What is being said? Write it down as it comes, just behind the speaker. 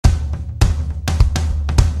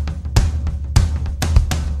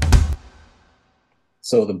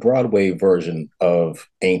So the Broadway version of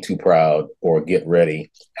Ain't Too Proud or Get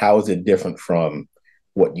Ready, how is it different from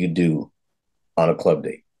what you do on a club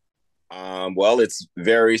date? Well, it's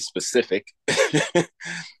very specific.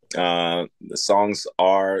 The songs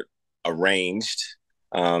are arranged,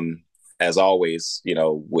 as always,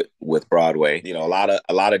 with Broadway. A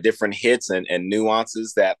lot of different hits and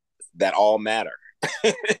nuances that all matter.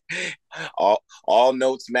 all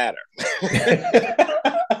notes matter.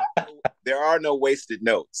 There are no wasted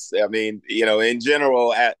notes. I mean, in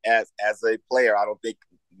general, as a player, I don't think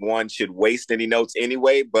one should waste any notes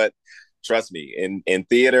anyway. But trust me, in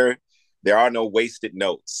theater, there are no wasted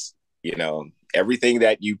notes. Everything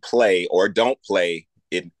that you play or don't play,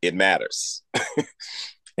 it matters,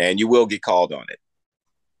 and you will get called on it.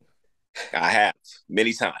 I have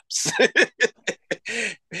many times,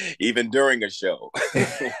 even during a show.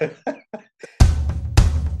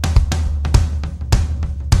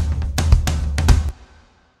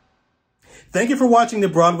 Thank you for watching the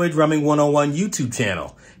Broadway Drumming 101 YouTube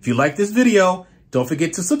channel. If you like this video, don't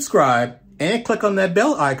forget to subscribe and click on that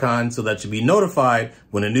bell icon so that you'll be notified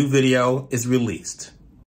when a new video is released.